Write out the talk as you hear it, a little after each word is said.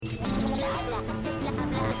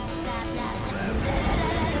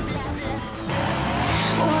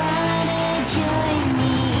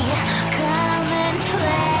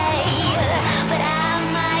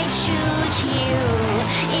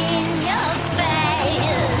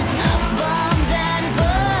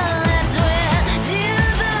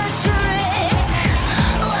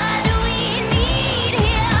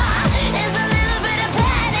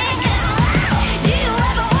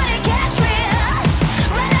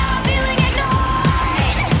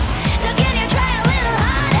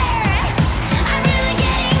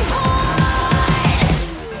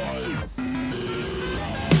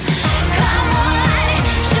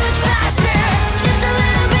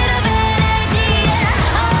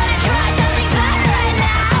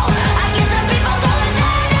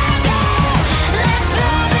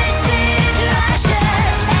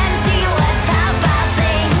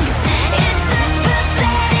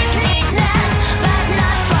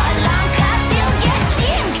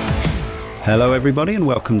Hello everybody and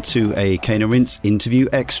welcome to a Cane and Rinse interview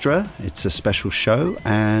extra. It's a special show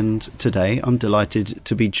and today I'm delighted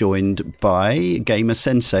to be joined by Gamer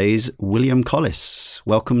Sensei's William Collis.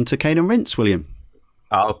 Welcome to Cane and Rinse, William.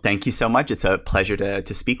 Oh, thank you so much. It's a pleasure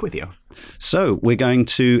to speak with you. So we're going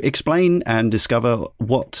to explain and discover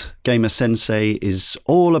what Gamer Sensei is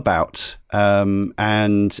all about.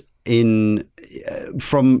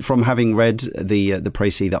 From having read the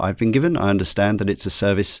précis that I've been given, I understand that it's a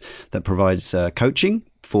service that provides coaching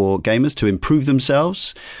for gamers to improve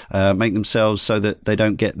themselves, make themselves so that they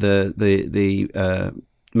don't get the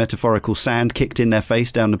metaphorical sand kicked in their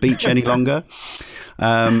face down the beach any longer.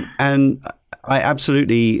 And I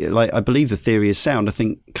absolutely, I believe the theory is sound. I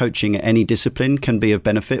think coaching at any discipline can be of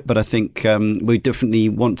benefit, but I think we definitely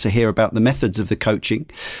want to hear about the methods of the coaching.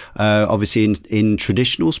 Obviously, in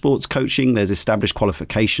traditional sports coaching, there's established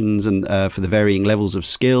qualifications and for the varying levels of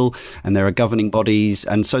skill, and there are governing bodies.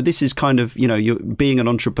 And so this is kind of, you're being an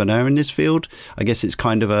entrepreneur in this field. I guess it's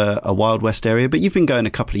kind of a Wild West area, but you've been going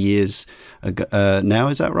a couple of years now,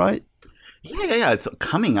 is that right? Yeah. It's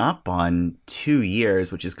coming up on 2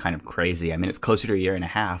 years, which is kind of crazy. I mean, it's closer to a year and a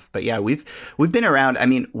half. But yeah, we've been around. I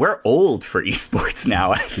mean, we're old for esports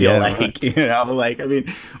now, I feel like.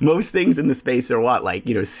 Most things in the space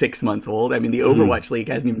are 6 months old. I mean, the Overwatch League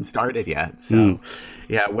hasn't even started yet. So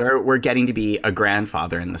yeah, we're getting to be a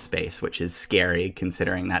grandfather in the space, which is scary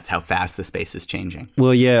considering that's how fast the space is changing.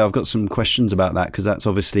 Well, yeah, I've got some questions about that because that's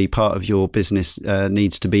obviously part of your business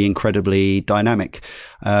needs to be incredibly dynamic.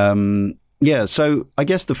 Yeah, so I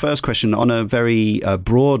guess the first question on a very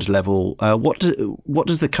broad level, what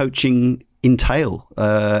does the coaching entail?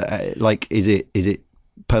 Is it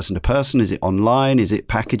person to person? Is it online? Is it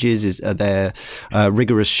packages? Are there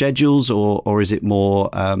rigorous schedules, or is it more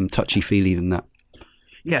touchy feely than that?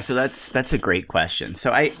 Yeah, so that's a great question.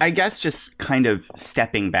 So I guess just kind of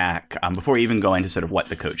stepping back before we even go into sort of what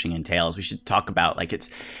the coaching entails, we should talk about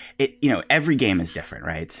every game is different,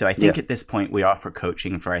 right? So I think at this point we offer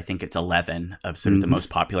coaching for, I think it's 11 of sort of the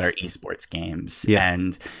most popular esports games. Yeah.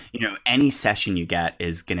 And, any session you get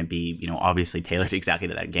is going to be, obviously tailored exactly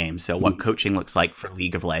to that game. So what coaching looks like for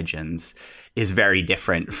League of Legends is very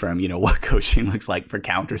different from, what coaching looks like for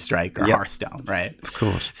Counter-Strike or Hearthstone, right? Of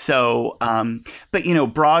course. So, but,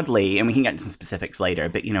 broadly, and we can get into some specifics later,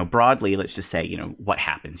 but, broadly, let's just say, what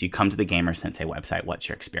happens? You come to the Gamer Sensei website, what's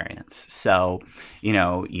your experience? So,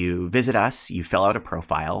 you visit us, you fill out a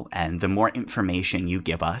profile, and the more information you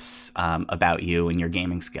give us about you and your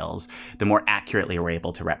gaming skills, the more accurately we're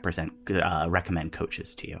able to recommend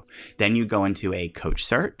coaches to you. Then you go into a coach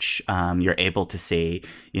search. You're able to see,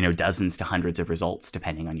 dozens to hundreds of results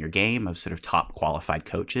depending on your game of sort of top qualified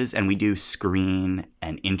coaches. And we do screen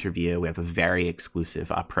and interview. We have a very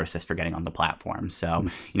exclusive process for getting on the platform. So,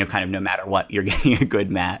 kind of no matter what, you're getting a good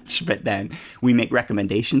match. But then we make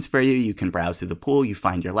recommendations for you. You can browse through the pool, you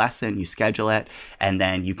find your lesson, you schedule it, and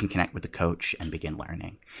then you can connect with the coach and begin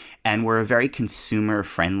learning. And we're a very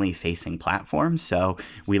consumer-friendly facing platform. So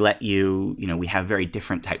we let you, we have very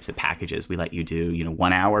different types of packages. We let you do,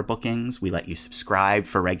 1 hour bookings. We let you subscribe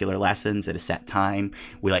for regular lessons at a set time.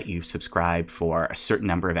 We let you subscribe for a certain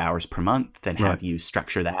number of hours per month and have you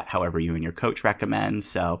structure that however you and your coach recommend.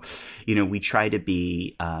 So, we try to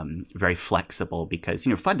be very flexible because,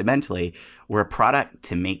 fundamentally, we're a product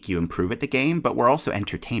to make you improve at the game, but we're also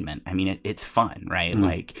entertainment. I mean, it's fun, right?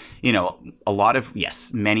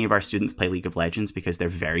 Many of our students play League of Legends because they're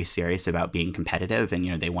very serious about being competitive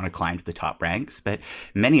and, they want to climb to the top ranks. But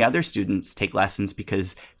many other students take lessons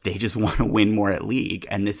because they just want to win more at League.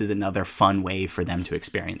 And this is another fun way for them to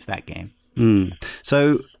experience that game.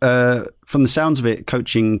 So from the sounds of it,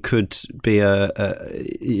 coaching could be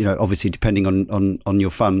obviously depending on your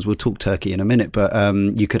funds. We'll talk Turkey in a minute, but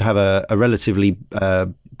you could have a relatively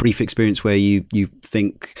brief experience where you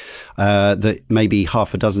think that maybe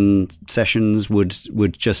half a dozen sessions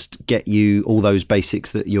would just get you all those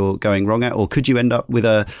basics that you're going wrong at, or could you end up with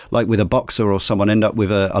with a boxer or someone end up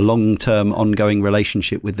with a long-term ongoing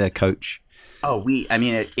relationship with their coach? Oh,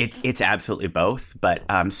 it's absolutely both. But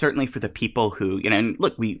certainly for the people who, and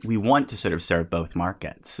look, we want to sort of serve both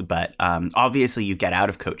markets. But obviously you get out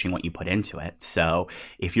of coaching what you put into it. So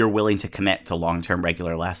if you're willing to commit to long-term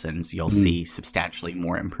regular lessons, you'll see substantially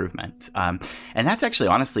more improvement. And that's actually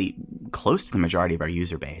honestly close to the majority of our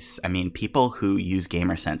user base. I mean, people who use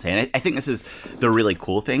Gamer Sensei, and I think this is the really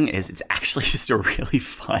cool thing, is it's actually just a really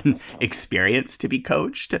fun experience to be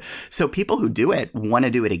coached. So people who do it want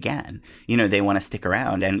to do it again. they want to stick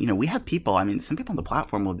around. And, we have people, I mean, some people on the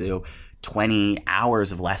platform will do 20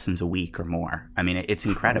 hours of lessons a week or more. I mean, it's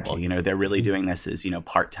incredible. Okay. They're really doing this as,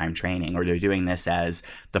 part-time training, or they're doing this as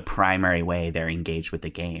the primary way they're engaged with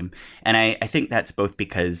the game. And I think that's both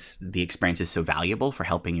because the experience is so valuable for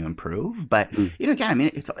helping you improve. But, again, I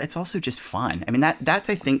mean, it's also just fun. I mean, that's,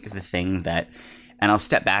 I think, the thing that, and I'll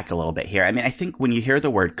step back a little bit here. I mean, I think when you hear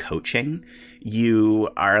the word coaching, you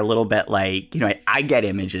are a little bit like, I get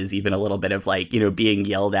images even a little bit of like, being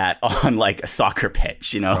yelled at on like a soccer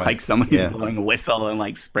pitch, Right. like somebody's blowing a whistle and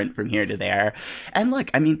like sprint from here to there. And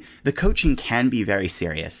look, I mean, the coaching can be very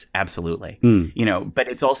serious. Absolutely. But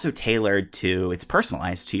it's also tailored to, it's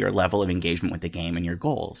personalized to your level of engagement with the game and your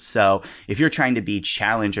goals. So if you're trying to be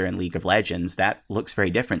challenger in League of Legends, that looks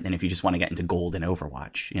very different than if you just want to get into gold in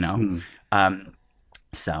Overwatch,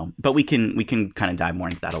 but we can kind of dive more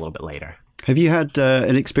into that a little bit later. Have you had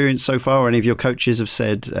an experience so far, or any of your coaches have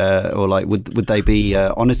said, or like, would they be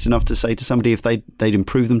honest enough to say to somebody if they'd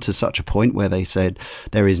improve them to such a point where they said,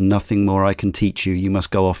 there is nothing more I can teach you, you must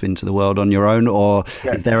go off into the world on your own? Or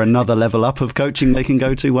is there another level up of coaching they can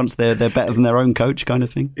go to once they're better than their own coach, kind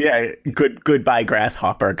of thing? Yeah, goodbye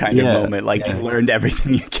grasshopper kind of moment. Like, you learned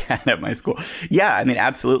everything you can at my school. Yeah, I mean,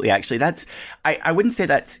 absolutely. Actually, that's, I wouldn't say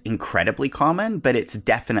that's incredibly common, but it's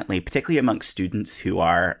definitely, particularly amongst students who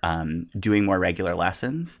are doing more regular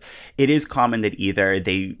lessons, it is common that either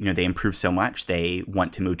they improve so much they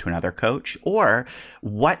want to move to another coach, or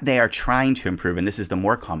what they are trying to improve, and this is the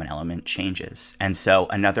more common element, changes. And so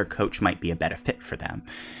another coach might be a better fit for them.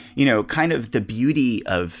 Kind of the beauty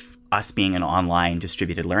of us being an online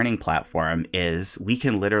distributed learning platform is we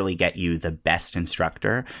can literally get you the best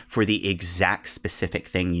instructor for the exact specific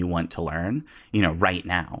thing you want to learn, right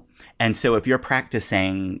now. And so if you're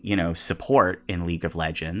practicing, support in League of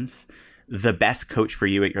Legends, the best coach for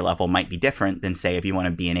you at your level might be different than, say, if you want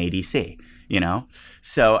to be an ADC,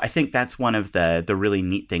 So I think that's one of the really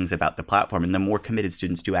neat things about the platform. And the more committed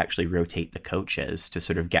students do actually rotate the coaches to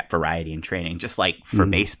sort of get variety in training. Just like for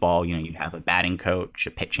baseball, you have a batting coach,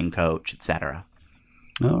 a pitching coach, etc.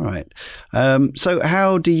 All right. So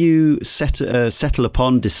how do you settle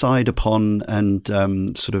upon, decide upon, and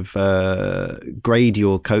sort of grade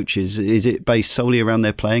your coaches? Is it based solely around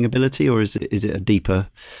their playing ability, or is it a deeper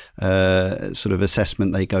sort of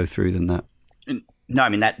assessment they go through than that? No, I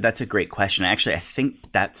mean, that's a great question. Actually, I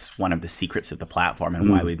think that's one of the secrets of the platform and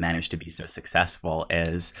why we've managed to be so successful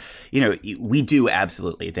is, we do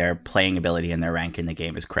absolutely, their playing ability and their rank in the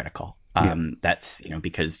game is critical. That's,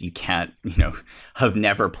 because you can't, have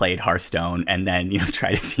never played Hearthstone and then,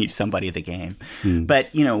 try to teach somebody the game.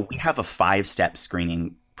 But, we have a 5-step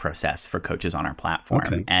screening process for coaches on our platform.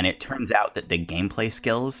 Okay. And it turns out that the gameplay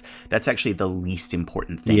skills, that's actually the least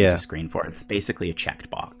important thing to screen for. It's basically a checked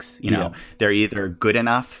box. They're either good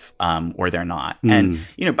enough or they're not. And,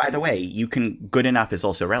 by the way, good enough is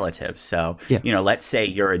also relative. So, let's say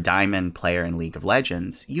you're a diamond player in League of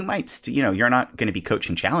Legends. You might, you're not going to be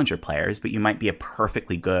coaching challenger players, but you might be a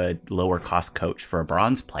perfectly good lower cost coach for a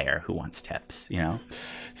bronze player who wants tips,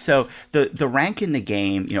 So the rank in the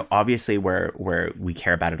game, obviously where we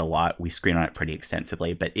care about it a lot, we screen on it pretty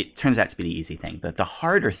extensively, but it turns out to be the easy thing. The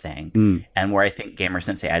harder thing, and where I think Gamer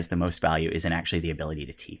Sensei adds the most value, is in actually the ability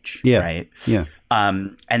to teach, right? Yeah.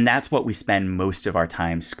 And that's what we spend most of our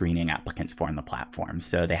time screening applicants for on the platform.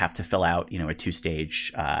 So they have to fill out, a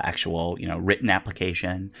 2-stage actual, written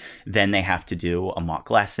application. Then they have to do a mock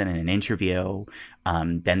lesson and an interview.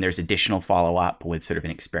 Then there's additional follow-up with sort of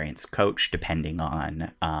an experienced coach, depending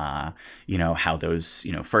on, how those,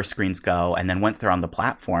 first screens go. And then once they're on the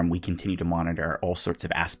platform, we continue to monitor all sorts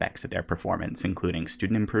of aspects of their performance, including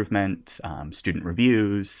student improvement, student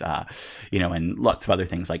reviews, and lots of other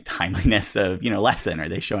things like timeliness of, lesson. Are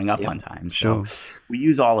they showing up on time? So we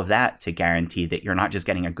use all of that to guarantee that you're not just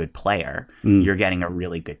getting a good player, you're getting a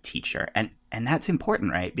really good teacher. And that's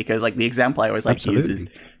important, right? Because like the example I always like to use is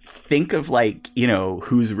think of like,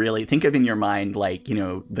 think of in your mind, like,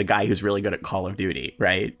 the guy who's really good at Call of Duty,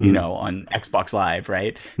 right? On Xbox Live,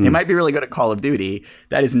 right? They might be really good at Call of Duty.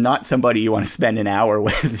 That is not somebody you want to spend an hour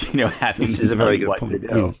with, having this is a very good what point. to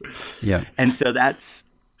do. Yeah. And so that's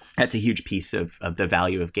a huge piece of the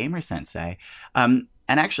value of Gamer Sensei.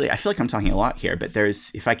 And actually, I feel like I'm talking a lot here, but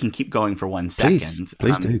if I can keep going for 1 second.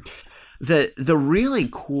 Please do. The really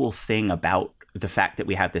cool thing about the fact that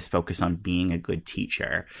we have this focus on being a good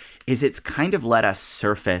teacher is it's kind of let us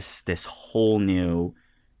surface this whole new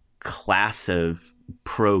class of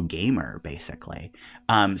pro gamer, basically.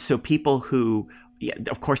 So people who yeah,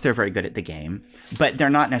 of course they're very good at the game, but they're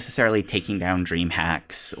not necessarily taking down dream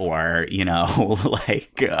hacks or,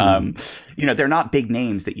 like, they're not big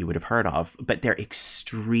names that you would have heard of, but they're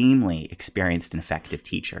extremely experienced and effective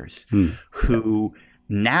teachers who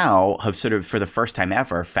now have sort of, for the first time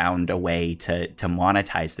ever, found a way to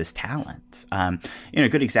monetize this talent. A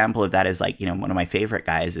good example of that is, like, one of my favorite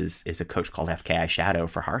guys is a coach called FKI Shadow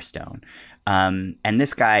for Hearthstone. And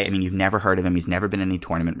this guy, I mean, you've never heard of him. He's never been in any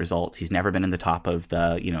tournament results. He's never been in the top of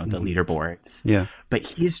the leaderboards. Yeah. But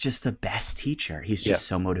he is just the best teacher. He's just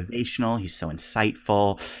so motivational. He's so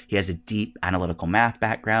insightful. He has a deep analytical math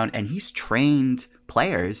background, and he's trained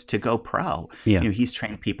players to go pro. Yeah. He's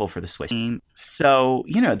trained people for the Swiss team. So,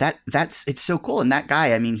 that's it's so cool. And that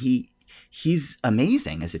guy, I mean, he's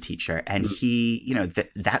amazing as a teacher, and he,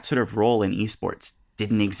 that sort of role in esports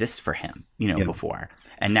didn't exist for him, before.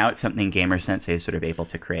 And now it's something Gamer Sensei is sort of able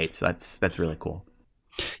to create. So that's really cool.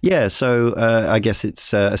 Yeah, so I guess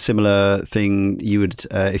it's a similar thing. You would,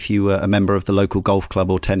 if you were a member of the local golf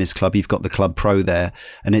club or tennis club, you've got the club pro there,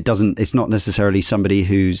 and it's not necessarily somebody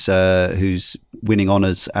who's winning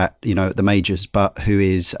honours at the majors, but who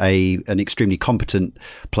is an extremely competent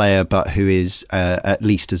player, but who is at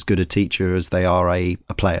least as good a teacher as they are a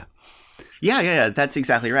player. Yeah, that's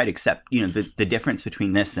exactly right. Except, the difference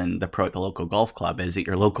between this and the pro at the local golf club is at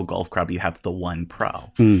your local golf club, you have the one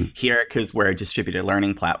pro. Here, because we're a distributed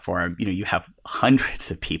learning platform, you have hundreds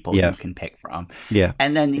of people you can pick from. Yeah.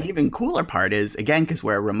 And then the even cooler part is, again, because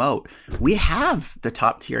we're remote, we have the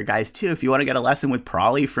top tier guys too. If you want to get a lesson with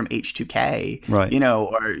Prawley from H2K, right.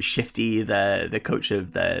 Or Shifty, the coach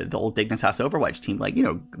of the old Dignitas Overwatch team, like,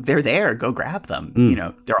 they're there. Go grab them.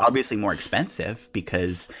 They're obviously more expensive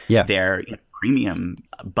because they're premium,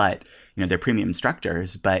 but they're premium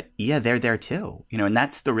instructors, but they're there too, and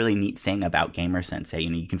that's the really neat thing about Gamer Sensei.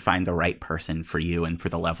 You can find the right person for you and for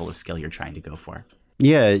the level of skill you're trying to go for.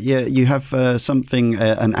 Yeah, you have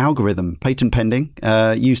an algorithm, patent pending,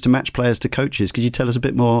 used to match players to coaches. Could you tell us a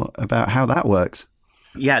bit more about how that works?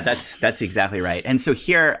 Yeah, that's exactly right. And so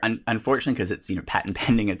here, unfortunately, because it's patent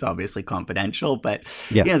pending, it's obviously confidential. But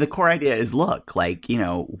the core idea is, look, like,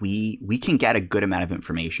 we can get a good amount of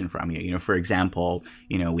information from you. For example,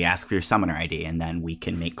 we ask for your summoner ID, and then we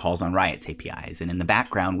can make calls on Riot's APIs, and in the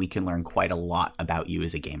background, we can learn quite a lot about you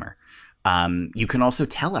as a gamer. You can also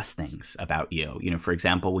tell us things about you. For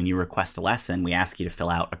example, when you request a lesson, we ask you to fill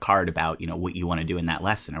out a card about, what you want to do in that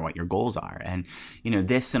lesson or what your goals are. And,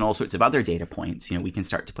 this and all sorts of other data points, we can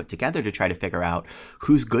start to put together to try to figure out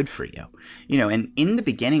who's good for you. And in the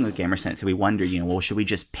beginning with Gamer Sensei, we wondered, well, should we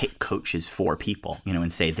just pick coaches for people,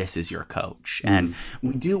 and say, this is your coach? And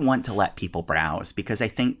we do want to let people browse, because I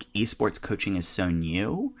think esports coaching is so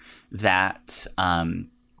new that,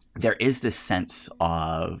 there is this sense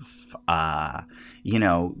of,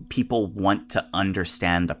 people want to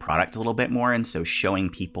understand the product a little bit more. And so showing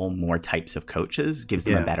people more types of coaches gives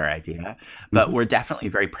them a better idea. But we're definitely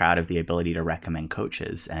very proud of the ability to recommend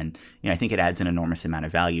coaches. And, I think it adds an enormous amount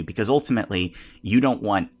of value, because ultimately you don't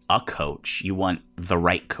want a coach, you want the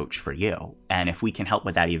right coach for you. And if we can help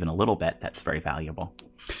with that even a little bit, that's very valuable.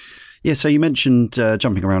 Yeah, so you mentioned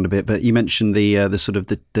jumping around a bit, but you mentioned the sort of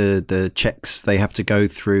the checks they have to go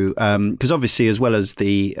through, because obviously, as well as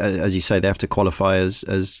as you say, they have to qualify as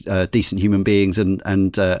decent human beings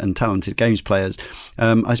and talented games players.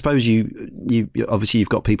 I suppose you obviously you've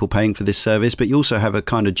got people paying for this service, but you also have a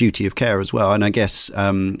kind of duty of care as well. And I guess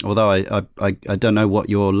although I don't know what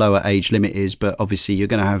your lower age limit is, but obviously you're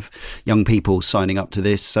going to have young people signing up to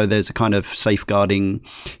this, so there's a kind of safeguarding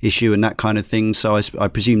issue and that kind of thing. So I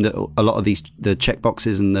presume that a lot of the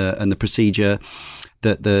checkboxes and the procedure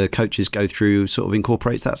that the coaches go through sort of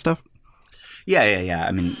incorporates that stuff. Yeah.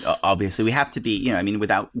 I mean, obviously we have to be,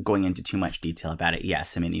 without going into too much detail about it.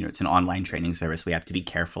 Yes. I mean, it's an online training service. We have to be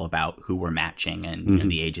careful about who we're matching and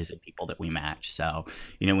the ages of people that we match. So,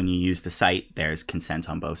 when you use the site, there's consent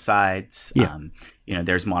on both sides. Yeah.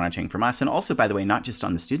 There's monitoring from us. And also, by the way, not just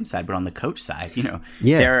on the student side, but on the coach side,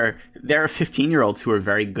 there are 15-year-olds who are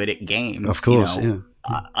very good at games. Of course,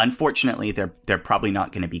 unfortunately, they're probably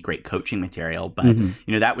not going to be great coaching material, but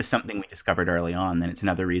that was something we discovered early on. And it's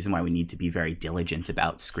another reason why we need to be very diligent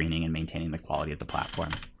about screening and maintaining the quality of the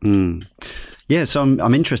platform. Yeah, so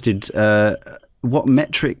I'm interested. What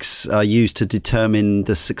metrics are used to determine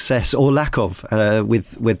the success or lack of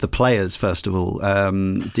with the players? First of all,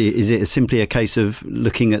 is it simply a case of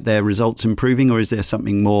looking at their results improving, or is there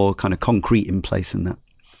something more kind of concrete in place in that?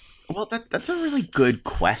 Well, that's a really good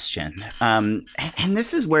question. And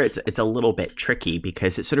this is where it's a little bit tricky,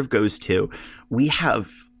 because it sort of goes to, we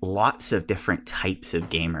have lots of different types of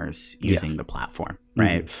gamers using the platform,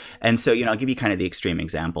 right? And so, I'll give you kind of the extreme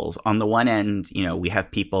examples. On the one end, we have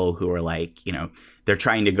people who are like, they're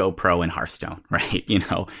trying to go pro in Hearthstone, right?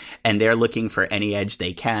 And they're looking for any edge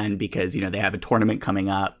they can because, they have a tournament coming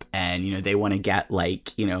up and, they want to get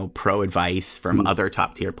like, pro advice from other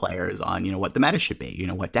top tier players on, what the meta should be,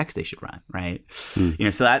 what decks they should run, right?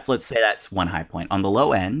 So let's say that's one high point. On the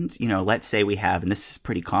low end, let's say we have, and this is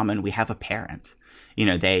pretty common, we have a parent.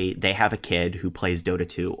 They have a kid who plays Dota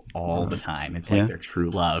 2 all the time. It's like their true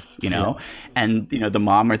love, and, the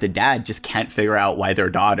mom or the dad just can't figure out why their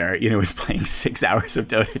daughter, is playing 6 hours of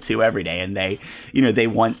Dota 2 every day. And they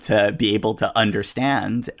want to be able to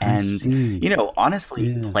understand and,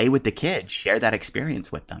 honestly play with the kid, share that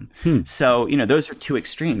experience with them. So, those are two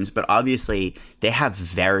extremes, but obviously they have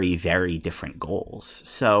very, very different goals.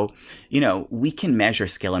 So, we can measure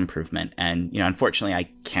skill improvement and, unfortunately I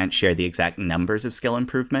can't share the exact numbers of skill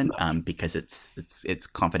improvement because it's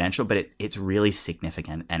confidential, but it's really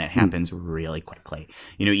significant and it happens really quickly.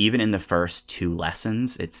 Even in the first 2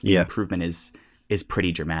 lessons, the improvement is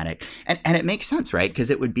pretty dramatic. And it makes sense, right? Because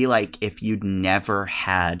it would be like if you'd never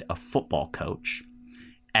had a football coach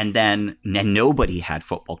and then nobody had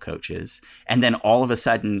football coaches. And then all of a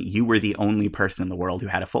sudden you were the only person in the world who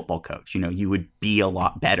had a football coach. You would be a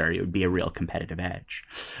lot better. It would be a real competitive edge.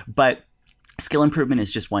 But skill improvement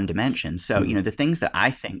is just one dimension. So, the things that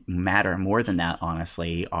I think matter more than that,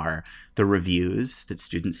 honestly, are the reviews that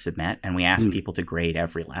students submit. And we ask people to grade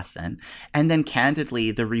every lesson. And then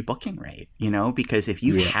candidly, the rebooking rate, because if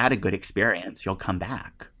you've had a good experience, you'll come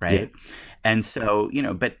back, right? Yeah. And so,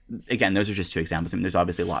 but again, those are just 2 examples. I mean, there's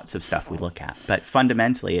obviously lots of stuff we look at, but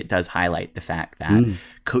fundamentally it does highlight the fact that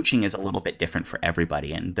coaching is a little bit different for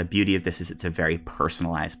everybody. And the beauty of this is it's a very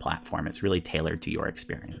personalized platform. It's really tailored to your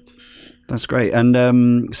experience. That's great.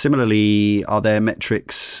 And similarly, are there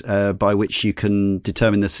metrics by which you can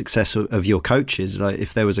determine the success of your coaches? Like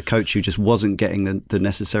if there was a coach who just wasn't getting the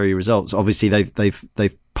necessary results, obviously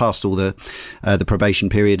they've passed all the probation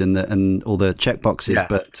period and all the check boxes,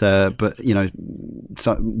 but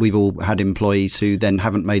so we've all had employees who then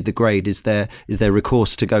haven't made the grade. Is there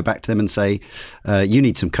recourse to go back to them and say you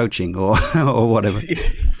need some coaching or whatever?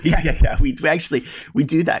 Yeah. We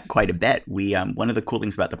do that quite a bit. We one of the cool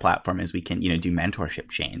things about the platform is we can do mentorship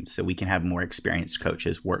chains, so we can have more experienced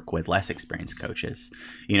coaches work with less experienced coaches,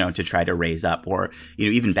 to try to raise up, or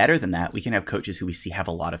even better than that, we can have coaches who we see have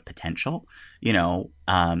a lot of potential,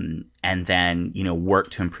 and then work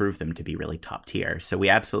to improve them to be really top tier. So we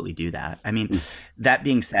absolutely do that. I mean, that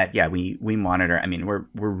being said, we monitor. I mean, we're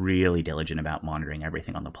really diligent about monitoring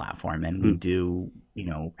everything on the platform, and we do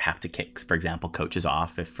have to kick, for example, coaches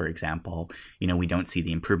off if, for example, we don't see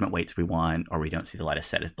the improvement weights we want, or we don't see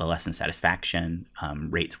the lesson satisfaction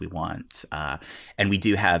rates we want, and we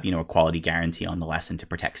do have a quality guarantee on the lesson to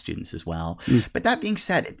protect students as well. But that being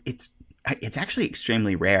said, it's actually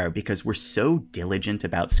extremely rare because we're so diligent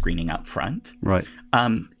about screening up front. Right.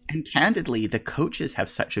 And candidly, the coaches have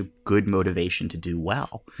such a good motivation to do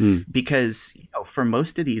well because, for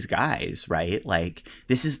most of these guys, right, like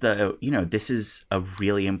this is a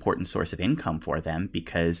really important source of income for them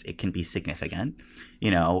because it can be significant.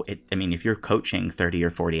 If you're coaching 30 or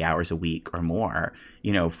 40 hours a week or more,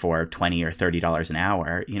 for $20 or $30 an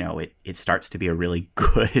hour, it starts to be a really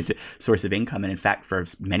good source of income. And in fact, for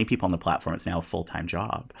many people on the platform, it's now a full-time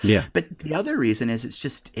job. Yeah. But the other reason is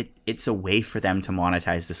it's a way for them to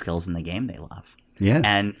monetize the skills in the game they love. Yeah.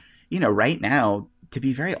 And, right now, to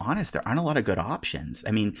be very honest, there aren't a lot of good options.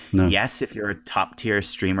 I mean, yes, if you're a top tier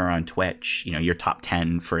streamer on Twitch, you're top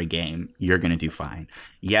 10 for a game, you're going to do fine.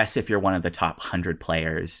 Yes, if you're one of the top 100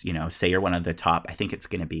 players, say you're one of the top, I think it's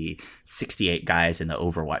going to be 68 guys in the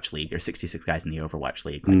Overwatch League or 66 guys in the Overwatch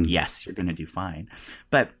League. Like, yes, you're going to do fine.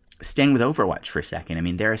 But staying with Overwatch for a second, I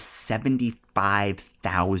mean, there are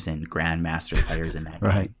 75,000 Grandmaster players in that game.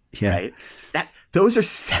 Right. Yeah. Right. Those are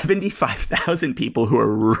 75,000 people who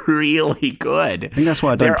are really good. I think that's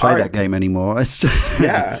why I don't play that game anymore.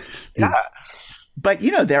 Yeah. But,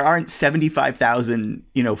 there aren't 75,000,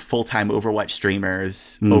 full-time Overwatch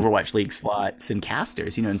streamers, Overwatch League slots, and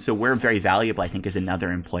casters, and so we're very valuable, I think, as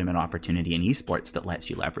another employment opportunity in esports that lets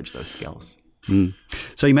you leverage those skills.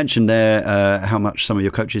 So you mentioned there how much some of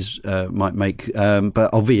your coaches might make,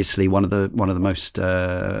 but obviously one of the most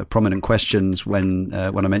prominent questions when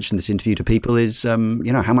I mention this interview to people is how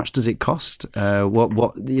much does it cost?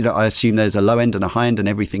 What I assume there's a low end and a high end and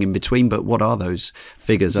everything in between, but what are those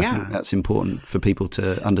figures? I think that's important for people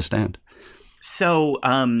to understand. So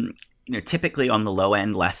typically on the low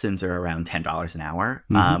end, lessons are around $10 an hour.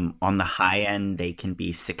 On the high end, they can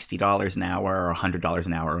be $60 an hour or $100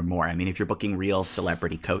 an hour or more. I mean, if you're booking real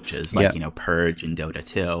celebrity coaches like Purge and Dota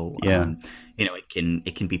 2,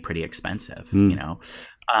 it can be pretty expensive.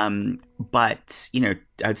 But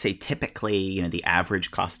I'd say typically, the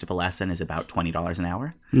average cost of a lesson is about $20 an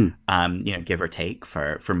hour, give or take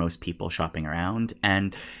for most people shopping around.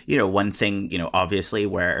 And, one thing, obviously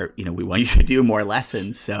where, we want you to do more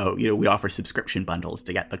lessons. So, we offer subscription bundles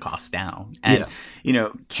to get the cost down. And,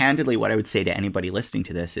 candidly, what I would say to anybody listening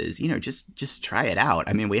to this is, just try it out.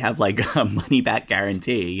 I mean, we have like a money back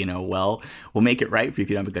guarantee, we'll make it right for you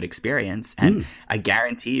if you don't have a good experience. And I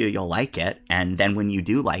guarantee you'll like it. And then when you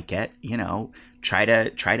do like it, try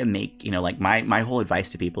to make, like my whole advice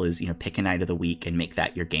to people is, pick a night of the week and make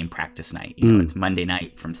that your game practice night. It's Monday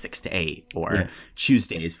night from 6 to 8 or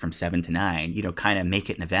Tuesdays from 7 to 9, kind of make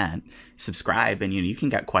it an event, subscribe, and, you can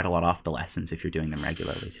get quite a lot off the lessons if you're doing them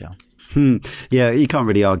regularly too. Yeah, you can't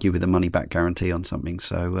really argue with a money back guarantee on something.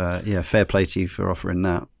 So, fair play to you for offering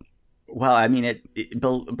that. Well, I mean,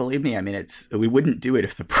 believe me, I mean, we wouldn't do it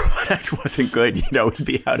if the product wasn't good. We'd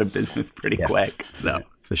be out of business pretty quick. So yeah,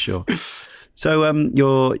 for sure. So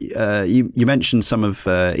you mentioned some of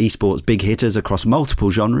esports big hitters across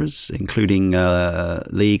multiple genres, including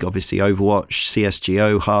League, obviously Overwatch,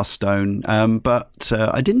 CSGO, Hearthstone. But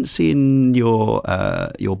I didn't see in your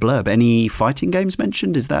blurb any fighting games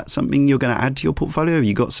mentioned. Is that something you're going to add to your portfolio? Have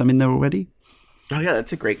you got some in there already? Oh, yeah,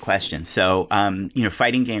 that's a great question. So,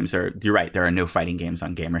 fighting games you're right, there are no fighting games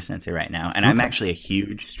on Gamer Sensei right now. And I'm actually a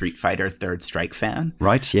huge Street Fighter Third Strike fan.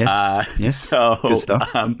 Right, yes. Yes, so, good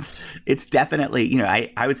stuff. It's definitely,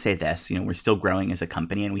 I would say this, we're still growing as a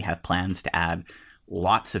company and we have plans to add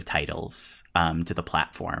lots of titles to the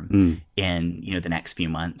platform in the next few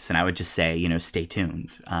months, and I would just say stay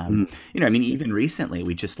tuned. I mean, even recently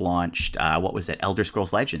we just launched Elder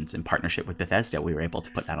Scrolls Legends in partnership with Bethesda. We were able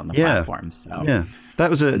to put that on the platform. So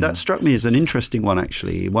that struck me as an interesting one,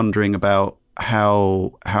 actually, wondering about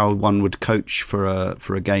how one would coach for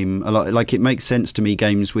a game. A lot, like, it makes sense to me,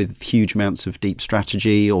 games with huge amounts of deep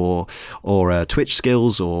strategy or Twitch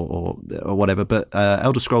skills or whatever, but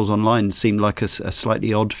Elder Scrolls Online seemed like a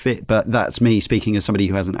slightly odd fit. But that's me speaking as somebody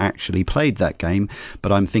who hasn't actually played that game,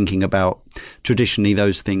 but I'm thinking about traditionally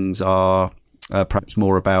those things are perhaps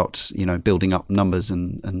more about building up numbers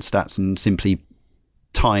and stats and simply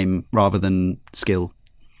time rather than skill.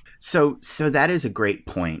 So that is a great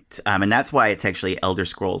point. And that's why it's actually Elder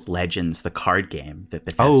Scrolls Legends, the card game that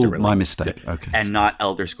Bethesda released. Oh, my mistake. Okay. And not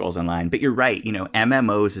Elder Scrolls Online. But you're right.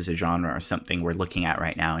 MMOs as a genre are something we're looking at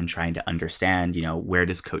right now and trying to understand, where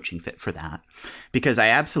does coaching fit for that? Because I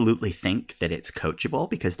absolutely think that it's coachable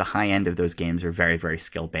because the high end of those games are very, very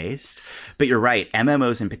skill based. But you're right.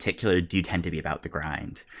 MMOs in particular do tend to be about the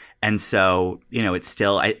grind. And so, it's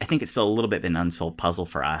still, I think it's still a little bit of an unsolved puzzle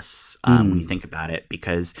for us when you think about it,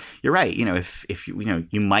 because you're right. If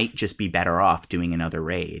you might just be better off doing another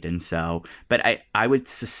raid. And so, but I would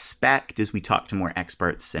suspect as we talk to more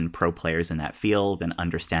experts and pro players in that field and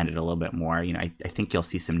understand it a little bit more, I think you'll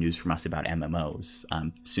see some news from us about MMOs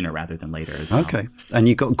sooner rather than later as well. Okay. And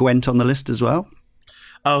you've got Gwent on the list as well?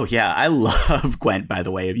 Oh, yeah. I love Gwent, by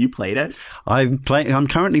the way. Have you played it? I'm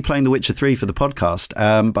currently playing The Witcher 3 for the podcast,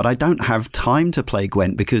 but I don't have time to play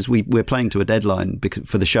Gwent because we're playing to a deadline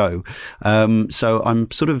for the show. So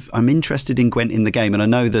I'm interested in Gwent in the game, and I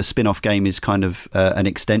know the spin-off game is kind of an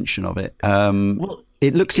extension of it.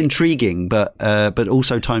 It looks intriguing, but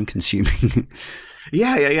also time-consuming.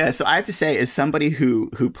 Yeah. So I have to say, as somebody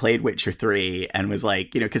who played Witcher 3 and was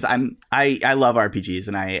like, because I love RPGs,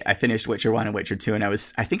 and I finished Witcher 1 and Witcher 2, and I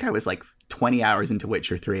think I was like 20 hours into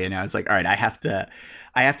Witcher 3, and I was like, all right, I have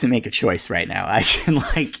to make a choice right now. I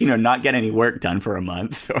can not get any work done for a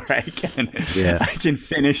month, or I can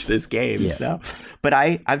finish this game. Yeah. So, but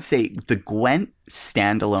I'd say the Gwent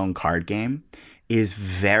standalone card game is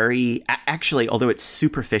very, actually, although it's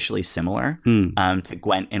superficially similar to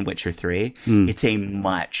Gwent and Witcher 3, it's a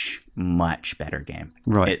much, much better game.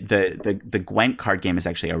 Right. The Gwent card game is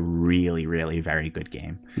actually a really, really very good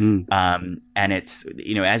game. And it's,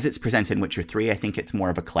 as it's presented in Witcher 3, I think it's more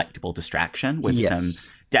of a collectible distraction with some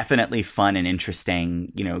definitely fun and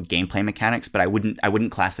interesting, gameplay mechanics, but I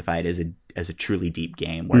wouldn't classify it as a truly deep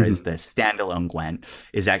game, whereas the standalone Gwent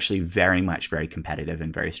is actually very competitive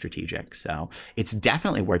and very strategic. So it's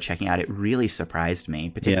definitely worth checking out. It really surprised me,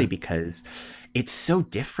 particularly because it's so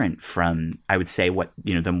different from, I would say, what,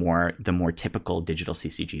 the more typical digital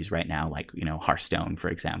CCGs right now, like, Hearthstone, for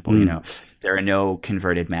example. There are no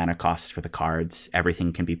converted mana costs for the cards.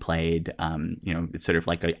 Everything can be played. It's sort of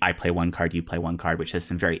like I play one card, you play one card, which has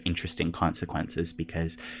some very interesting consequences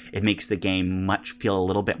because it makes the game feel a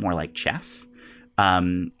little bit more like chess.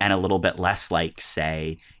 And a little bit less like,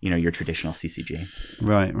 say, your traditional CCG.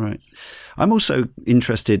 Right. I'm also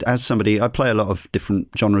interested, as somebody, I play a lot of different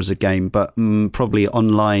genres of game, but probably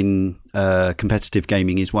online competitive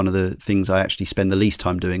gaming is one of the things I actually spend the least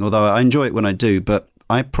time doing, although I enjoy it when I do, but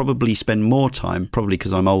I probably spend more time, probably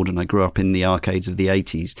because I'm old and I grew up in the arcades of the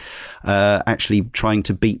 80s, actually trying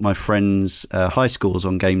to beat my friends' high scores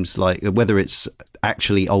on games, like whether it's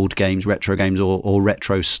actually old games, retro games, or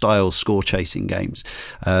retro style score chasing games.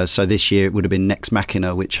 So this year it would have been Nex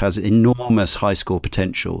Machina, which has enormous high score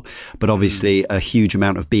potential, but obviously a huge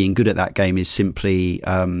amount of being good at that game is simply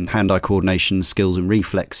hand-eye coordination, skills and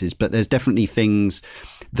reflexes. But there's definitely things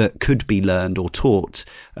that could be learned or taught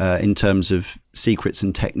in terms of secrets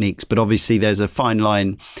and techniques. But obviously there's a fine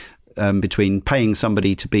line between paying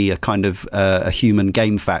somebody to be a kind of a human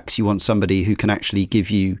game fax. You want somebody who can actually give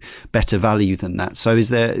you better value than that. So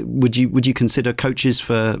would you consider coaches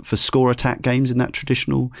for score attack games in that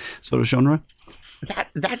traditional sort of genre?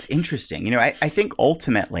 That's interesting. I think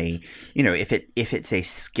ultimately, if it's a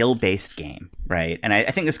skill-based game, right? And I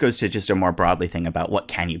think this goes to just a more broadly thing about what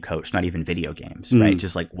can you coach, not even video games, right?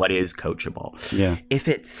 Just like what is coachable. Yeah. If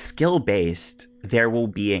it's skill-based, there will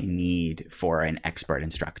be a need for an expert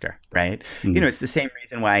instructor, right? It's the same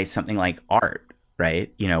reason why something like art,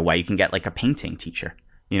 right? Why you can get like a painting teacher.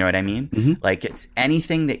 You know what I mean? Mm-hmm. Like, it's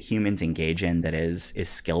anything that humans engage in that is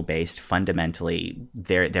skill based. Fundamentally,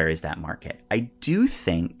 there is that market. I do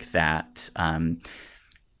think that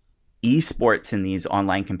esports and these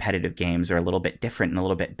online competitive games are a little bit different and a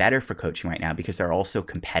little bit better for coaching right now because they're also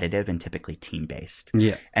competitive and typically team based.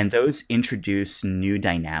 Yeah, and those introduce new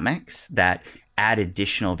dynamics that add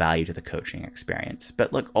additional value to the coaching experience.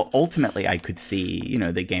 But look, ultimately, I could see,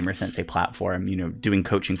 the Gamer Sensei platform, doing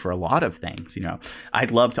coaching for a lot of things. I'd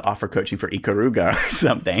love to offer coaching for Ikaruga or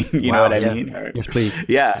something. You know what I mean? Yes, please.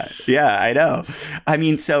 Yeah, I know. I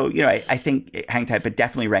mean, so, I think hang tight, but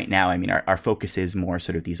definitely right now, I mean, our focus is more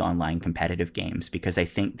sort of these online competitive games because I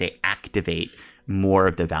think they activate more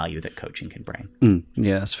of the value that coaching can bring.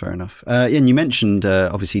 Yeah, that's fair enough. And you mentioned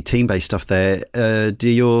obviously team-based stuff there. Do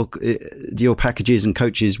your packages and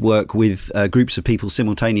coaches work with groups of people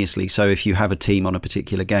simultaneously? So if you have a team on a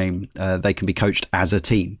particular game, they can be coached as a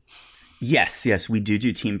team. Yes, we do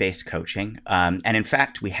team-based coaching, and in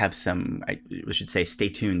fact, we have we should say, stay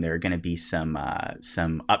tuned. There are going to be some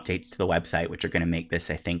updates to the website, which are going to make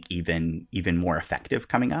this, I think, even more effective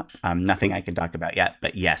coming up. Nothing I can talk about yet,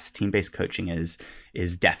 but yes, team-based coaching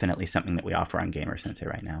is definitely something that we offer on Gamer Sensei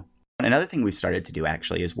right now. Another thing we've started to do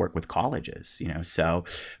actually is work with colleges. So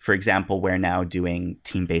for example, we're now doing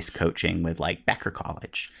team-based coaching with like Becker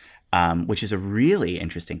College. Which is a really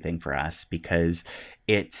interesting thing for us because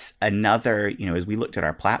it's another, as we looked at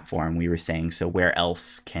our platform, we were saying, so where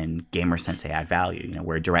else can Gamer Sensei add value?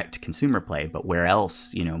 We're direct to consumer play, but where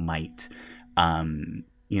else, might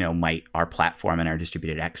our platform and our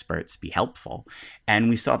distributed experts be helpful? And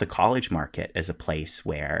we saw the college market as a place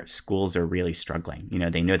where schools are really struggling.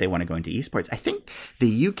 They know they want to go into esports. I think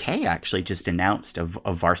the UK actually just announced a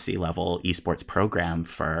varsity level esports program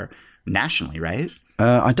for nationally, right?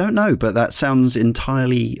 I don't know, but that sounds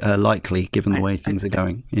entirely likely given the way things are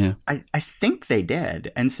going. Yeah, I think they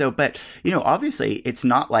did. And so, but, obviously it's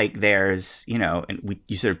not like there's, and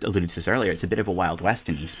you sort of alluded to this earlier, it's a bit of a Wild West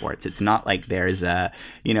in esports. It's not like there's a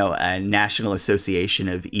national association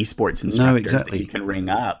of esports instructors that you can ring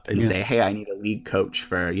up and say, hey, I need a league coach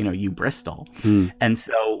for, U Bristol. And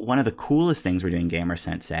so one of the coolest things we're doing Gamer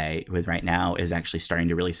Sensei with right now is actually starting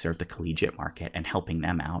to really serve the collegiate market and helping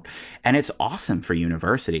them out. And it's awesome for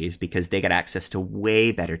universities because they get access to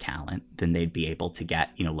way better talent than they'd be able to get,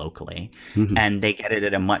 locally. And they get it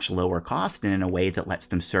at a much lower cost and in a way that lets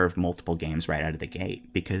them serve multiple games right out of the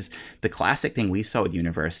gate. Because the classic thing we saw with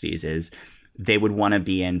universities is they would want to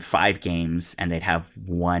be in 5 games and they'd have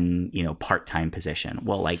one, part-time position.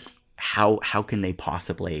 Well, like, how can they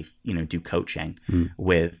possibly, do coaching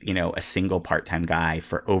with, a single part-time guy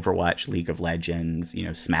for Overwatch, League of Legends,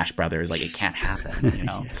 Smash Brothers? Like, it can't happen,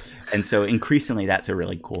 And so increasingly, that's a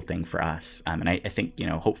really cool thing for us. And I think,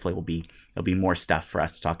 hopefully there'll be more stuff for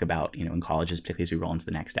us to talk about, in colleges, particularly as we roll into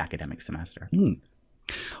the next academic semester.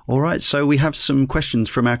 All right, so we have some questions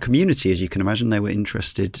from our community. As you can imagine, they were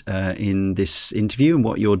interested in this interview and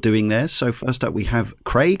what you're doing there. So first up, we have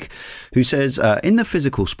Craig, who says, in the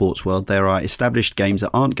physical sports world, there are established games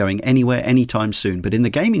that aren't going anywhere anytime soon. But in the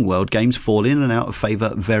gaming world, games fall in and out of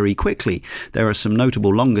favour very quickly. There are some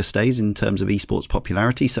notable longer stays in terms of esports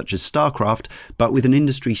popularity, such as StarCraft. But with an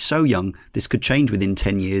industry so young, this could change within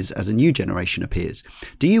 10 years as a new generation appears.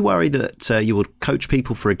 Do you worry that you will coach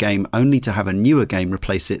people for a game only to have a newer game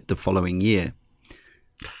replace it the following year?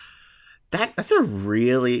 That's a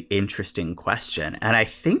really interesting question, and I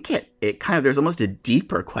think it kind of, there's almost a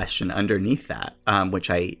deeper question underneath that, which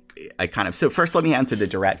I kind of, so first let me answer the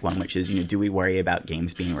direct one, which is, do we worry about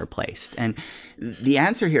games being replaced? And the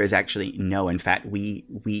answer here is actually no. In fact, we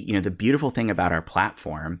the beautiful thing about our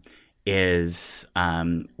platform is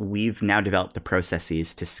we've now developed the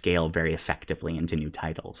processes to scale very effectively into new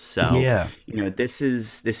titles. So, this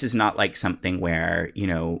is not like something where,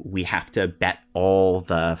 we have to bet all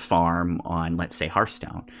the farm on, let's say,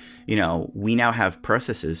 Hearthstone. We now have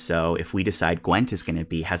processes. So if we decide Gwent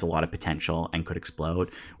has a lot of potential and could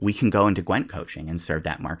explode, we can go into Gwent coaching and serve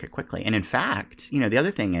that market quickly. And in fact, the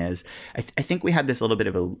other thing is, I think we had this little bit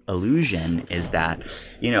of an illusion is that,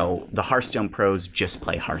 the Hearthstone pros just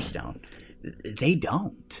play Hearthstone. They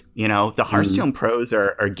don't. The Hearthstone pros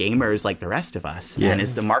are gamers like the rest of us. Yeah. And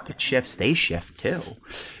as the market shifts, they shift too.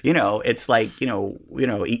 It's like,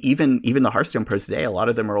 even the Hearthstone pros today, a lot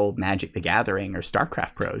of them are old Magic the Gathering or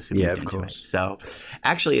StarCraft pros who moved into it. So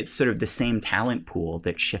actually, it's sort of the same talent pool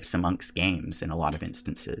that shifts amongst games in a lot of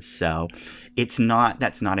instances. So that's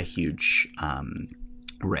not a huge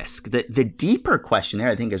risk. The deeper question there,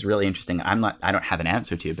 I think, is really interesting. I don't have an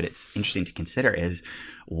answer to, but it's interesting to consider is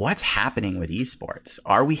what's happening with esports?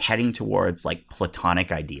 Are we heading towards like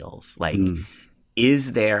platonic ideals? Like,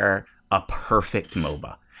 is there a perfect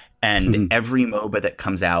MOBA? And every MOBA that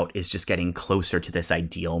comes out is just getting closer to this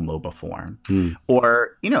ideal MOBA form.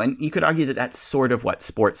 Or, and you could argue that that's sort of what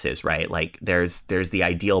sports is, right? Like there's the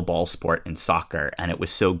ideal ball sport in soccer, and it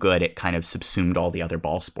was so good it kind of subsumed all the other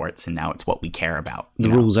ball sports, and now it's what we care about.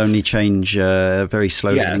 The rules only change very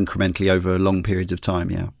slowly and incrementally over long periods of time,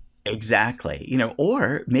 yeah. Exactly.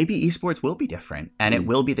 Or maybe esports will be different, and it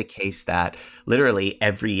will be the case that literally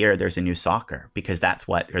every year there's a new soccer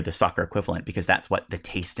or the soccer equivalent, because that's what the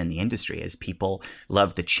taste in the industry is. People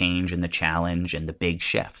love the change and the challenge and the big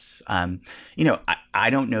shifts. I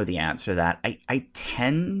don't know the answer to that. I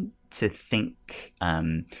tend to think,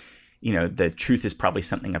 the truth is probably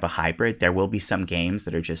something of a hybrid. There will be some games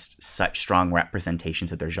that are just such strong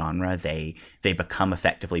representations of their genre, they become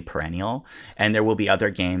effectively perennial. And there will be other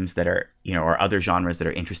games that are, or other genres that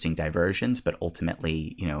are interesting diversions, but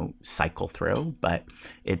ultimately, cycle through. But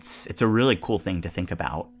it's a really cool thing to think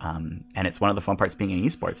about. And it's one of the fun parts being in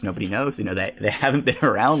esports. Nobody knows, they haven't been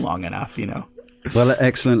around long enough, Well,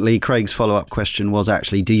 excellently. Craig's follow-up question was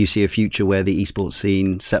actually, do you see a future where the esports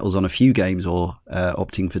scene settles on a few games or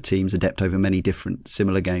opting for teams adept over many different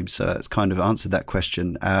similar games? So it's kind of answered that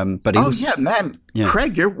question.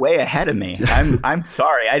 Craig, you're way ahead of me. I'm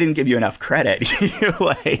sorry. I didn't give you enough credit.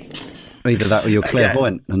 Either that or you're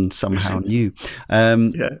clairvoyant and somehow knew.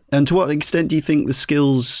 And to what extent do you think the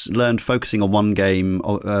skills learned focusing on one game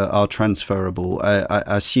are transferable? I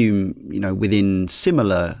assume, within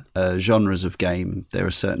similar genres of game, there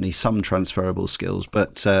are certainly some transferable skills.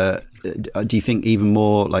 But do you think even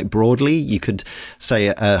more like broadly, you could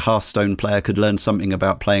say a Hearthstone player could learn something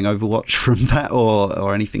about playing Overwatch from that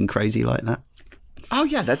or anything crazy like that? Oh,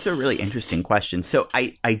 yeah, that's a really interesting question. So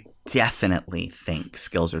I definitely think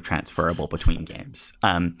skills are transferable between games.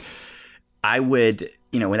 I would,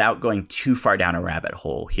 without going too far down a rabbit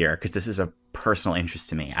hole here, because this is a personal interest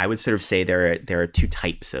to me, I would sort of say there are two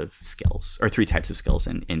types of skills, or three types of skills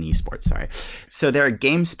in esports, sorry. So there are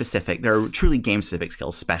truly game-specific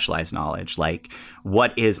skills, specialized knowledge, like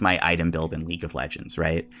what is my item build in League of Legends,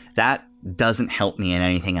 right? That doesn't help me in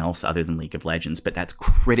anything else other than League of Legends, but that's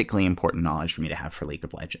critically important knowledge for me to have for League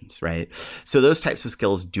of Legends, right? So those types of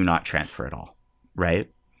skills do not transfer at all,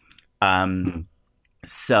 right?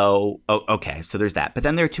 So there's that. But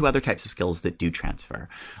then there are two other types of skills that do transfer.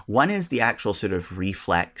 One is the actual sort of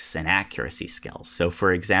reflex and accuracy skills. So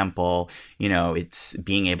for example, it's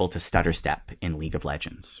being able to stutter step in League of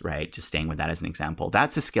Legends, right? Just staying with that as an example.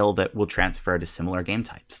 That's a skill that will transfer to similar game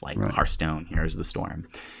types like Hearthstone, Heroes of the Storm.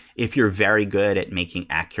 If you're very good at making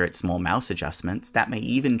accurate small mouse adjustments, that may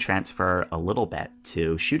even transfer a little bit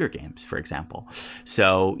to shooter games, for example.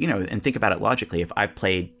 So, and think about it logically. If I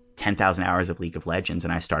played 10,000 hours of League of Legends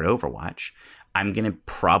and I start Overwatch, I'm going to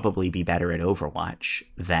probably be better at Overwatch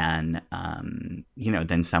than,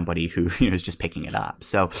 than somebody who, is just picking it up.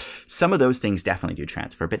 So some of those things definitely do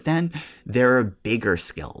transfer. But then there are bigger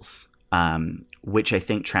skills, which I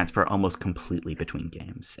think transfer almost completely between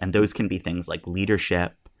games. And those can be things like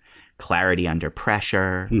leadership, clarity under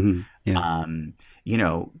pressure,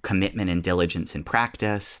 commitment and diligence in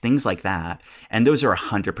practice, things like that. And those are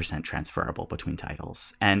 100% transferable between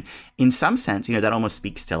titles. And in some sense, that almost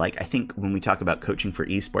speaks to, like, I think when we talk about coaching for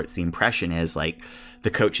esports, the impression is like the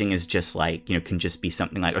coaching is just like, can just be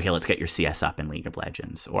something like, okay, let's get your CS up in League of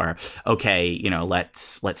Legends, or, okay,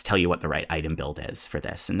 let's tell you what the right item build is for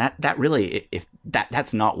this. And that really, if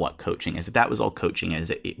that's not what coaching is. If that was all coaching is,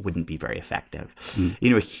 it wouldn't be very effective.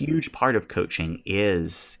 A huge part of coaching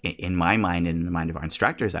is, in my mind and in the mind of our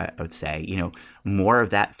instructors, I would say, more of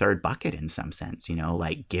that third bucket in some sense,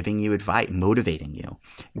 like giving you advice, motivating you,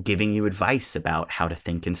 giving you advice about how to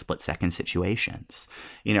think in split-second situations,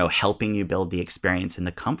 helping you build the experience and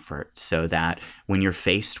the comfort so that when you're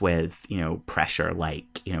faced with, pressure,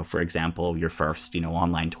 like, for example, your first,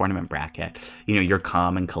 online tournament bracket, you're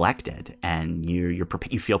calm and collected, and you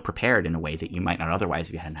feel prepared in a way that you might not otherwise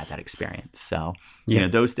if you hadn't had that experience. So,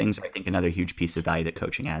 those things are, I think, another huge piece of value that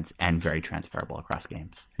coaching adds, and very transferable across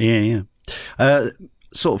games. Yeah.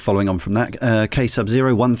 Sort of following on from that,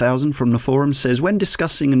 K-Sub-Zero 1000 from the forum says, when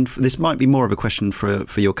discussing, and this might be more of a question for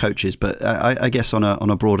your coaches, but I guess on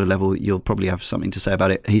a broader level, you'll probably have something to say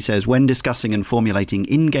about it. He says, when discussing and formulating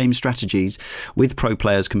in-game strategies with pro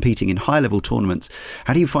players competing in high-level tournaments,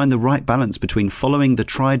 how do you find the right balance between following the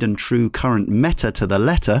tried and true current meta to the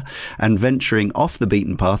letter and venturing off the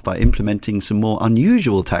beaten path by implementing some more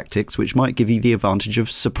unusual tactics which might give you the advantage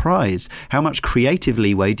of surprise? How much creative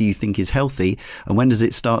leeway do you think is healthy, and when does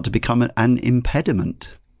it start to become an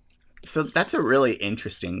impediment? So that's a really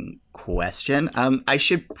interesting question. I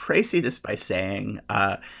should preface this by saying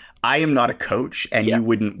I am not a coach, and you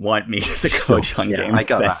wouldn't want me as a coach on Game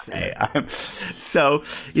Sensei. So,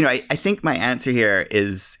 I think my answer here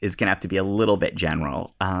is going to have to be a little bit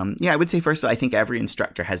general. I would say, first of all, I think every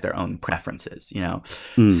instructor has their own preferences.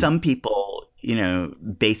 Some people,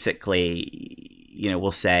 basically,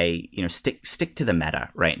 we'll say, stick to the meta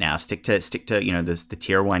right now. Stick to the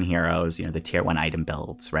tier 1 heroes, the tier 1 item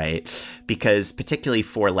builds, right? Because particularly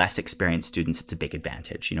for less experienced students, it's a big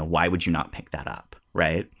advantage. Why would you not pick that up,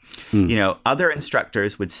 right? Other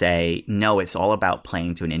instructors would say, no, it's all about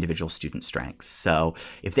playing to an individual student's strengths. So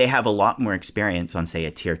if they have a lot more experience on, say,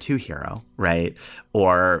 a tier 2 hero, right?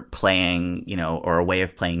 Or playing, or a way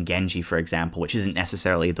of playing Genji, for example, which isn't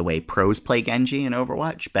necessarily the way pros play Genji in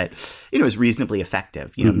Overwatch, but, is reasonably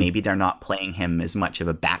effective. Maybe they're not playing him as much of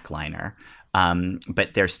a backliner.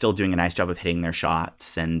 But they're still doing a nice job of hitting their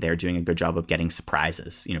shots, and they're doing a good job of getting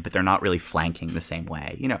surprises, but they're not really flanking the same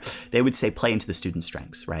way. They would say play into the student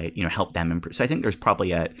strengths, right? Help them improve. So I think there's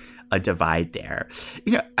probably a divide there.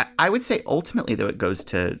 I would say ultimately, though, it goes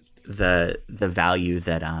to the value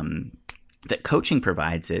that that coaching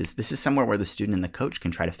provides is this is somewhere where the student and the coach can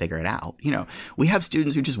try to figure it out. We have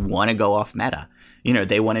students who just want to go off meta.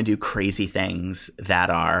 They want to do crazy things that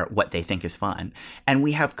are what they think is fun. And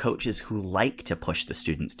we have coaches who like to push the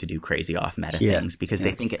students to do crazy off meta things because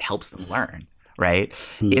they think it helps them learn, right?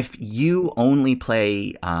 If you only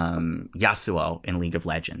play Yasuo in League of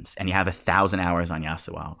Legends and you have 1,000 hours on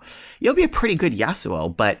Yasuo, you'll be a pretty good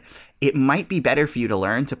Yasuo, but it might be better for you to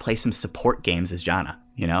learn to play some support games as Janna,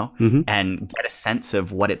 and get a sense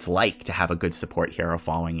of what it's like to have a good support hero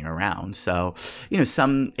following you around. So, I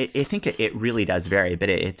think it really does vary, but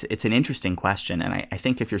it's an interesting question. And I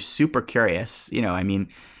think if you're super curious,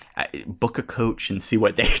 book a coach and see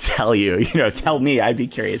what they tell you. Tell me. I'd be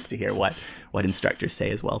curious to hear what instructors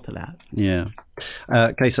say as well to that. Yeah.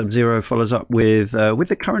 K-Sub-Zero follows up with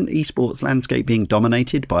the current esports landscape being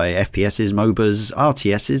dominated by FPSs, MOBAs,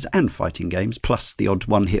 RTSs, and fighting games, plus the odd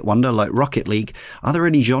one-hit wonder like Rocket League. Are there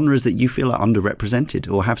any genres that you feel are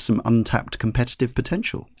underrepresented or have some untapped competitive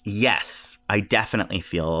potential? Yes, I definitely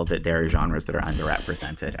feel that there are genres that are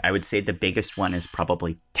underrepresented. I would say the biggest one is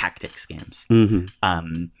probably tactics games.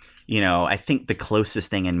 I think the closest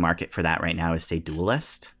thing in market for that right now is, say,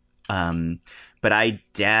 Duelist. But I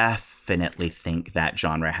definitely think that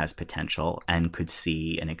genre has potential and could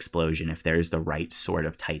see an explosion if there's the right sort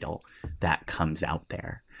of title that comes out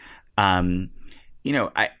there. I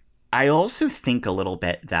also think a little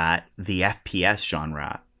bit that the FPS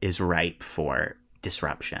genre is ripe for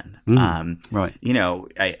disruption. Right.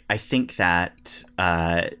 I think that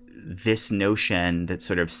this notion that's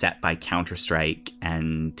sort of set by Counter-Strike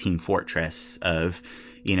and Team Fortress of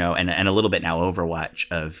and a little bit now Overwatch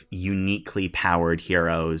of uniquely powered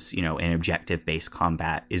heroes, in objective-based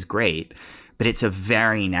combat is great. but it's a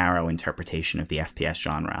very narrow interpretation of the FPS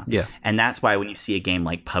genre. Yeah. And that's why when you see a game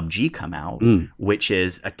like PUBG come out, which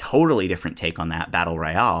is a totally different take on that battle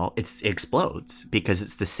royale, it explodes because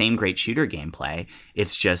it's the same great shooter gameplay.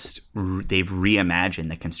 It's just they've reimagined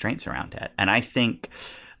the constraints around it. And I think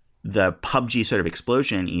the PUBG sort of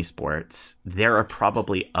explosion in esports, there are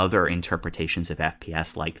probably other interpretations of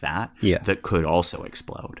FPS like that that could also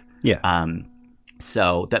explode. Yeah.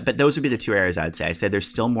 But those would be the two areas I would say. I said there's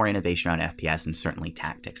still more innovation on FPS and certainly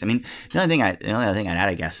tactics. I mean, the only other thing I'd add,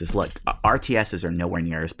 I guess, is look, RTSs are nowhere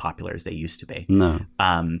near as popular as they used to be. No.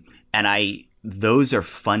 Those are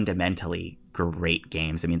fundamentally great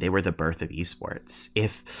games. I mean, they were the birth of esports.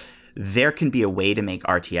 If there can be a way to make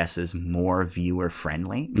RTSs more viewer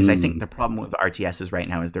friendly, because I think the problem with RTSs right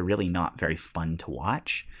now is they're really not very fun to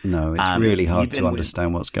watch. No, it's really hard to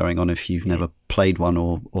understand what's going on if you've never played one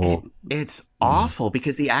or it's awful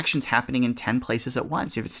because the action's happening in 10 places at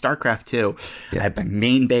once. If it's StarCraft 2, I have my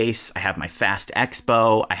main base, I have my fast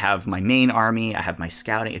expo, I have my main army, I have my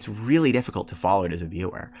scouting. It's really difficult to follow it as a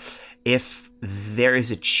viewer. If there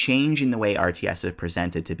is a change in the way RTS is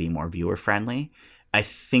presented to be more viewer friendly, I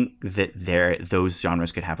think that those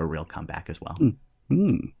genres could have a real comeback as well.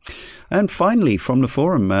 And finally, from the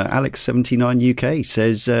forum, Alex79UK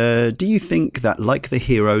says, do you think that, like the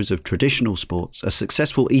heroes of traditional sports, a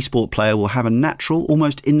successful esport player will have a natural,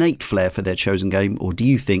 almost innate flair for their chosen game? Or do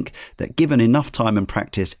you think that given enough time and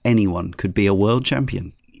practice, anyone could be a world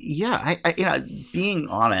champion? Yeah, being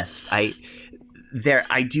honest, I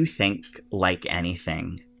do think, like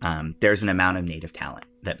anything, there's an amount of native talent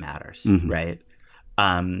that matters, right?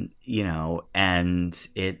 And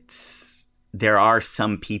there are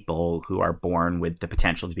some people who are born with the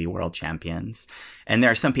potential to be world champions, and there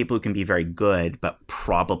are some people who can be very good but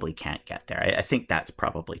probably can't get there. I think that's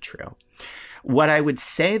probably true. What I would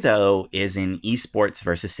say, though, is in esports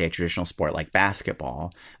versus, say, a traditional sport like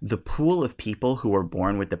basketball, the pool of people who are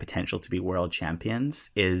born with the potential to be world champions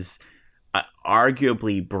is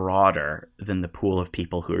arguably broader than the pool of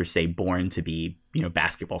people who are, say, born to be,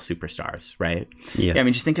 basketball superstars, right? Yeah. I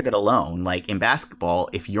mean, just think of it alone. Like in basketball,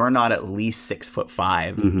 if you're not at least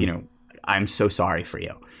 6'5", I'm so sorry for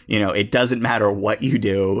you. It doesn't matter what you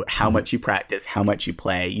do, how much you practice, how much you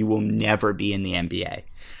play, you will never be in the NBA.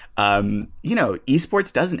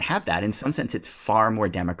 Esports doesn't have that. In some sense, it's far more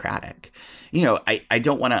democratic. I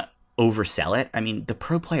don't want to oversell it. I mean, the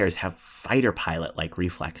pro players have fighter pilot like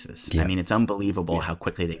reflexes. Yeah. I mean, it's unbelievable how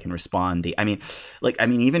quickly they can respond. Even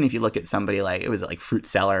if you look at somebody like Fruit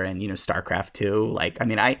Seller and StarCraft 2,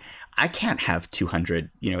 I can't have 200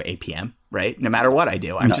 APM, right? No matter what I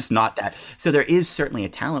do, I'm just not that. So there is certainly a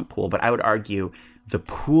talent pool, but I would argue the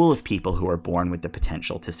pool of people who are born with the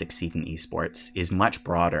potential to succeed in esports is much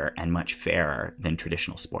broader and much fairer than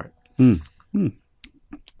traditional sport.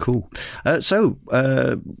 Cool. So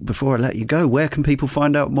before I let you go, where can people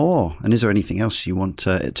find out more? And is there anything else you want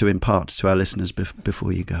to impart to our listeners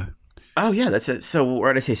before you go? Oh, yeah, that's it. So what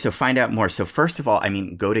did I say? So find out more. So first of all,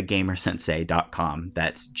 go to gamersensei.com.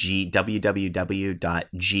 That's www.gamer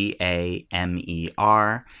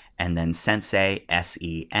and then Sensei,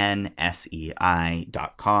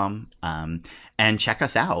 SENSEI.com. And check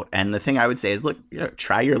us out. And the thing I would say is, look,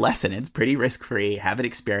 try your lesson. It's pretty risk-free. Have an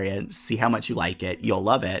experience. See how much you like it. You'll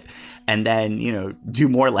love it. And then, do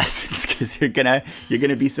more lessons because you're gonna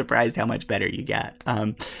be surprised how much better you get.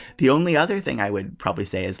 The only other thing I would probably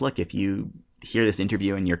say is, look, if you hear this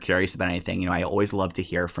interview and you're curious about anything, I always love to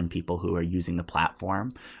hear from people who are using the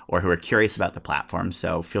platform or who are curious about the platform.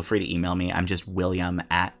 So feel free to email me. I'm just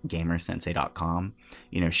william@gamersensei.com.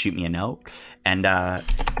 Shoot me a note. And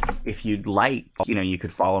if you'd like, you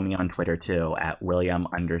could follow me on Twitter too at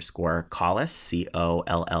William_Collis,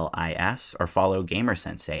 COLLIS, or follow Gamer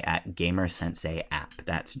Sensei at Gamer Sensei App.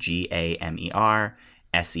 That's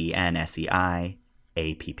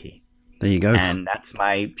GAMERSENSEIAPP. There you go. And that's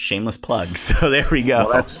my shameless plug. So there we go.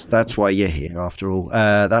 Well, that's why you're here, after all.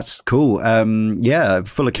 That's cool.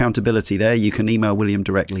 Full accountability there. You can email William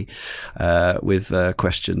directly with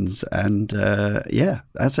questions. And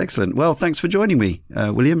that's excellent. Well, thanks for joining me,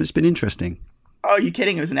 William. It's been interesting. Oh, you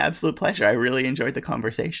kidding? It was an absolute pleasure. I really enjoyed the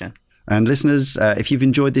conversation. And listeners, if you've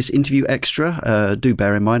enjoyed this interview extra, do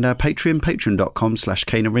bear in mind our Patreon,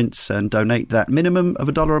 patreon.com/CanaRinse, and donate that minimum of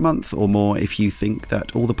 $1 a month or more if you think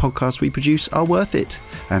that all the podcasts we produce are worth it.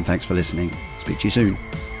 And thanks for listening. Speak to you soon.